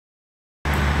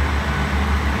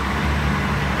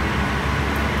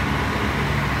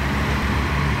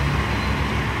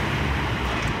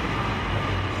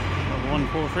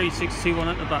3621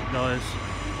 at the back, guys.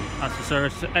 That's the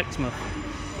service to Exeter.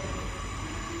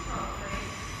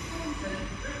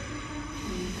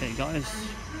 Okay guys,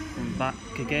 I'm back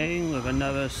again with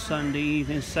another Sunday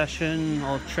evening session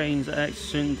of trains at Exeter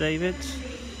St David's.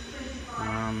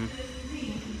 I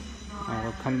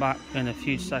will come back in a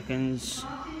few seconds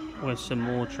with some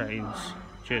more trains.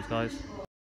 Cheers guys.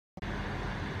 I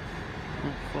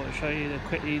thought I'd show you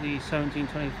quickly the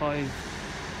 1725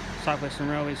 South Western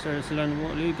Railway service to London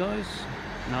Waterloo, guys.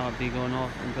 Now I'll be going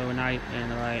off and going out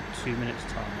in about 2 minutes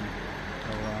time.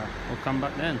 So we'll come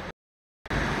back then.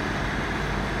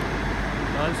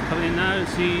 Guys, coming in now to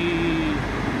see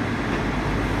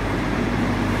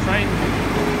train,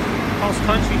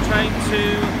 cross-country train to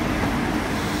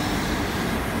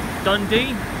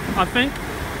Dundee, I think.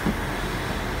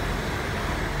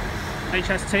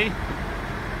 HST.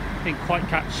 Didn't quite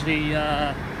catch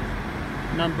the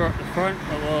number at the front,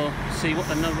 but we'll see what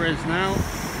the number is now.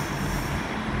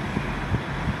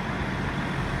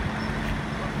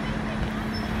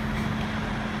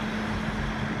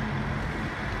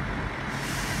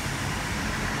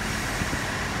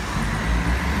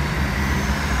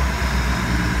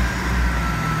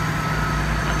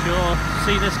 As you'll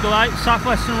see this go out, South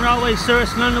Western Railway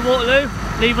service London Waterloo,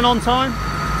 leaving on time.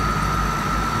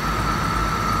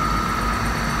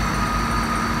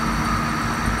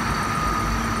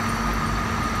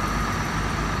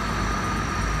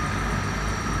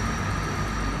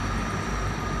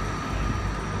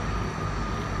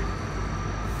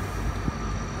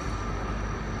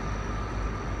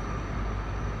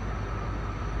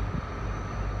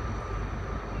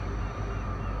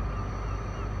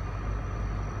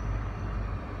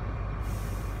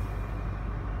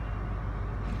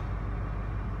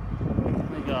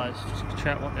 Guys, just to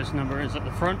check what this number is at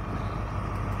the front.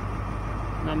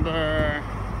 Number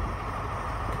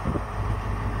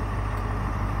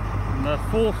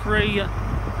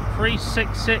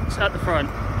 43366 at the front.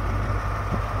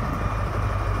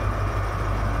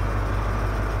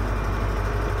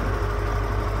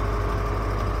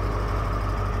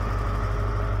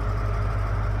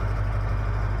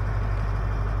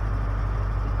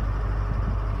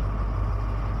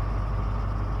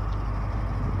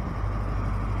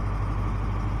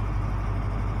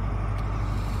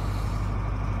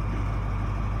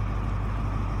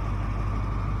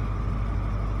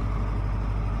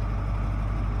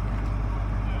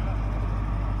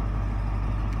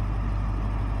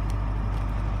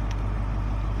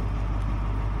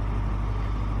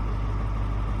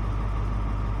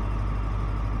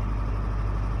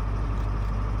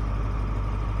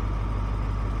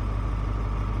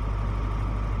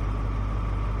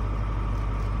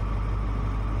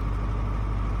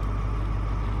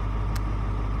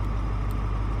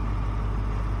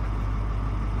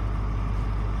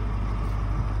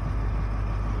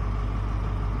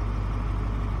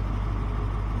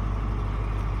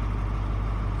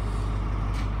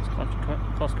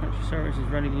 Crosscountry service is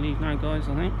ready to leave now, guys,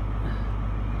 I think.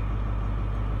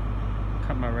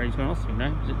 Can't remember where he's going off to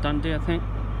now. Is it Dundee, I think?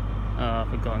 I've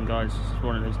forgotten, guys. It's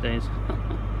one of those days.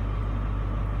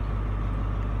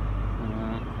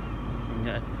 You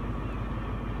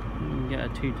can get a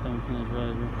two-tone kind of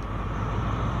driver.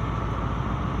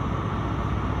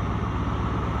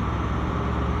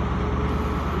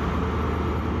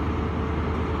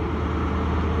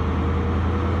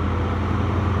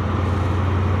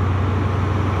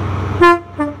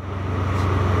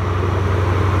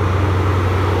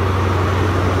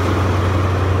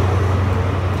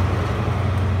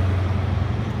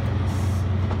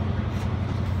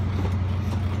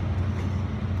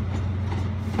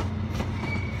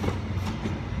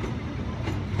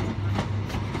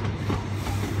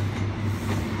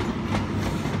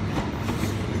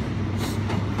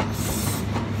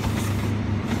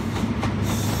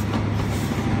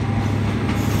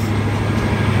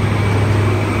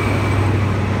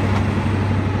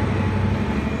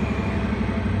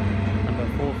 Number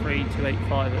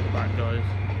 43285 at the back, guys.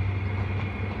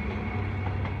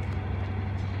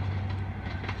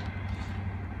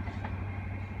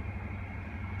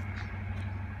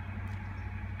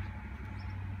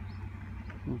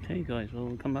 Okay guys, well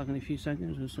we'll come back in a few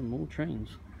seconds with some more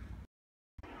trains.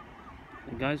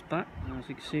 So guys, back, as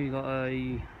you can see we've got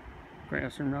a Great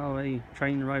Western Railway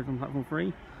train arrived on platform 3.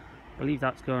 I believe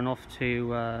that's going off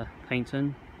to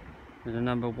Paynton. There's a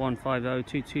number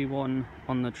 150221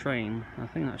 on the train. I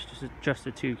think that's just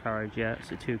a two carriage, yeah,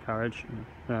 it's a two carriage.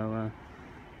 So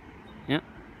yeah.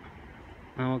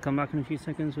 And we'll come back in a few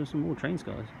seconds with some more trains,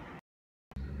 guys.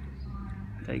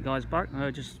 Okay guys, back.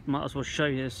 I just might as well show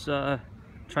you this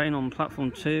train on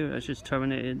platform 2. It's just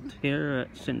terminated here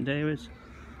at St David's.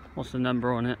 what's the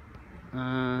number on it?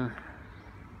 I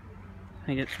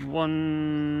think it's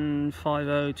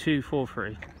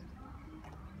 150243.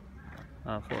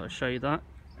 I thought I'd show you that.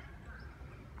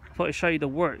 I thought I'd show you the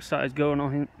works that is going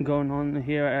on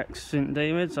here at St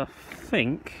David's. I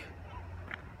think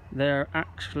they're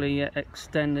actually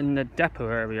extending the depot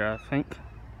area, I think,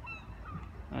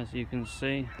 as you can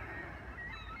see.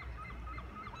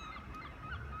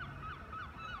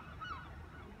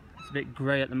 It's a bit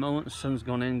grey at the moment, the sun's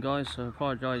gone in, guys, so I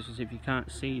apologise if you can't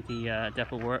see the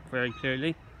depot work very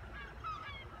clearly.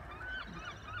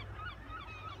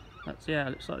 That's, yeah,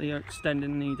 it looks like they're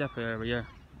extending the depot area,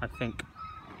 I think.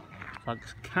 I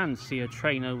can see a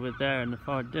train over there in the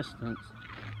far distance.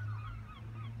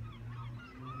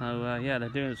 So yeah, they're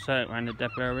doing a circuit around the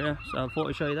depot area, so I thought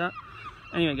I'd show you that.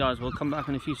 Anyway guys, we'll come back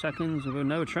in a few seconds with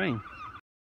another train.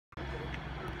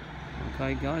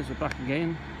 Okay guys, we're back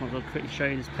again. I'll quickly show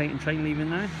you this Peyton train leaving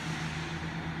now.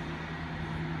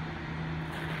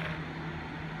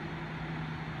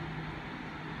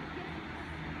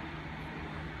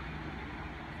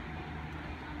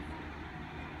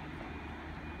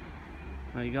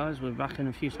 There you guys, we're back in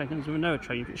a few seconds with another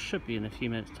train. It should be in a few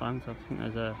minutes time, so I think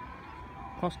there's a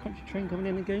Crosscountry train coming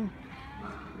in again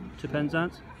to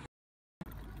Penzance.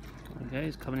 Okay,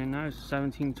 it's coming in now. It's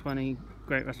 1720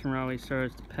 Great Western Railway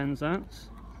service to Penzance.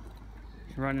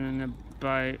 It's running in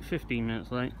about 15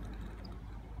 minutes late.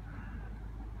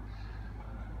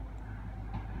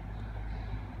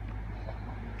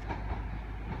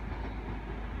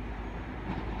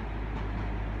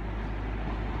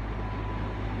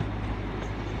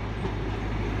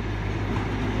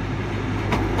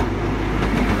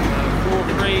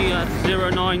 At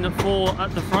 094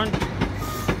 at the front.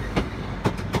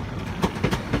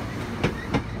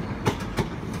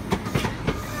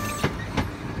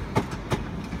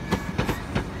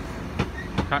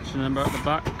 Catch the number at the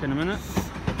back in a minute.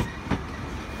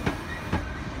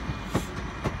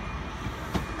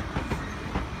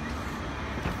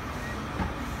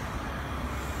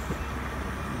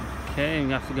 Okay,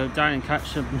 we have to go down and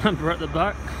catch the number at the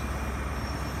back.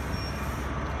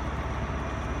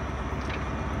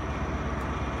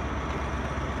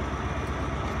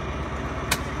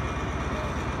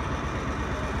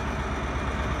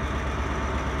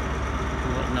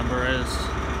 Number is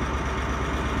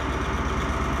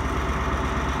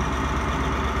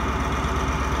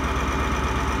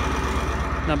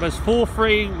number's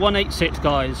 43186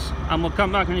 guys, and we'll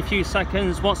come back in a few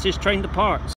seconds once this train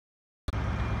departs.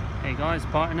 Hey guys,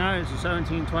 departing now. It's a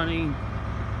 1720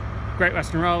 Great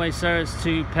Western Railway service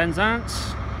to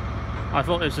Penzance. I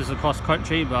thought this was a cross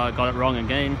country, but I got it wrong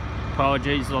again.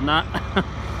 Apologies on that.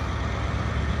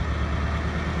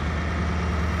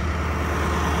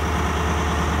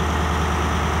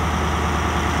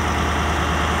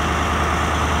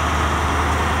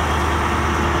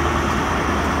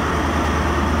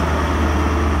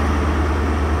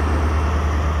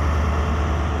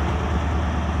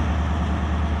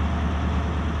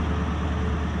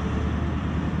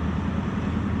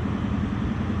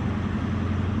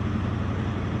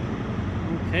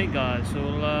 Okay guys, so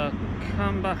we'll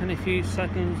come back in a few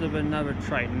seconds with another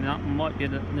train, and that might be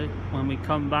when we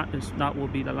come back, that will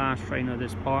be the last train of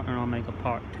this part, and I'll make a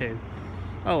part 2.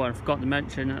 Oh, and I forgot to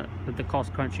mention that the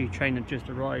Crosscountry train had just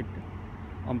arrived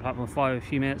on platform 5 a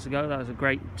few minutes ago. That was a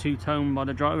great two-tone by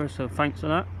the driver, so thanks for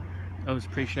that. I always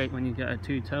appreciate when you get a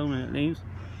two-tone and it leaves.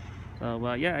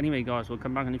 So yeah, anyway guys, we'll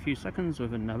come back in a few seconds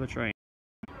with another train.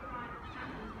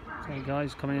 Okay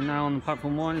guys, coming in now on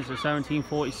platform 1 is the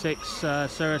 1746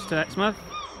 service to Exeter.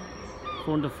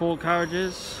 404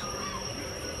 carriages,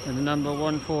 and the number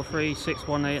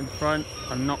 143618 in the front.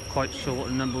 I'm not quite sure what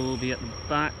the number will be at the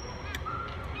back.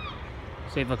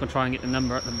 See if I can try and get the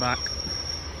number at the back.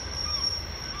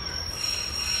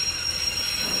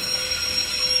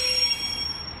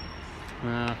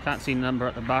 I can't see the number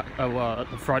at the back. Oh well,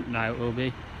 at the front now it will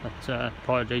be, but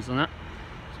apologies on that.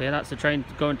 So yeah, that's the train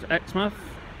going to Exmouth.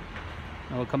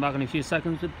 I will come back in a few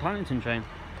seconds with the Paddington train.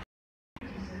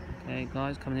 Okay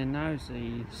guys, coming in now is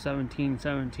the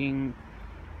 1717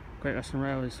 Great Western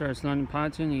Railway service London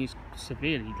Paddington. He's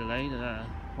severely delayed,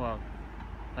 well,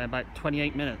 by about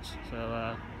 28 minutes,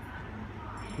 so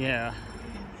yeah.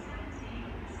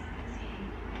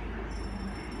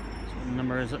 So the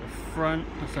number is at the front,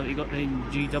 so you got the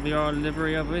GWML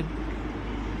livery over it.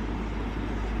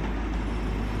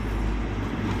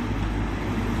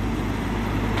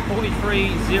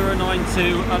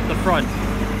 .43092 at the front.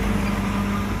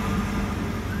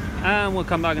 And we'll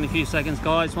come back in a few seconds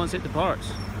guys once it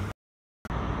departs.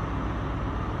 Okay,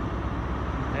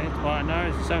 it's departing now.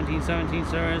 It's 1717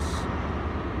 service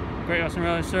Great Western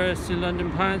Railway service to London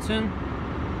Paddington.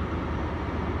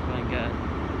 Try and get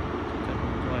the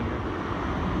driver.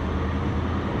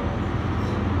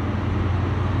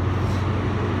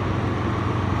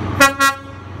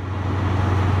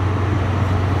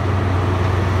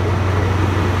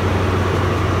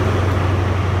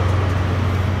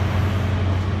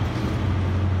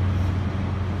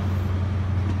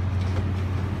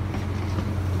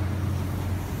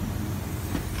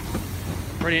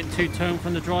 Brilliant two-tone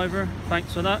from the driver,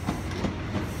 thanks for that.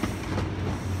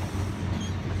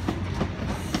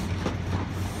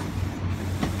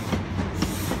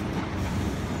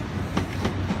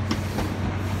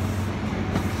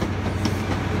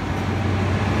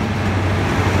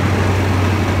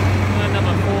 And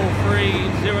number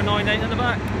 43098 in the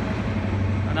back.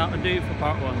 And that would do for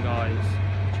part 1, guys.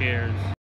 Cheers.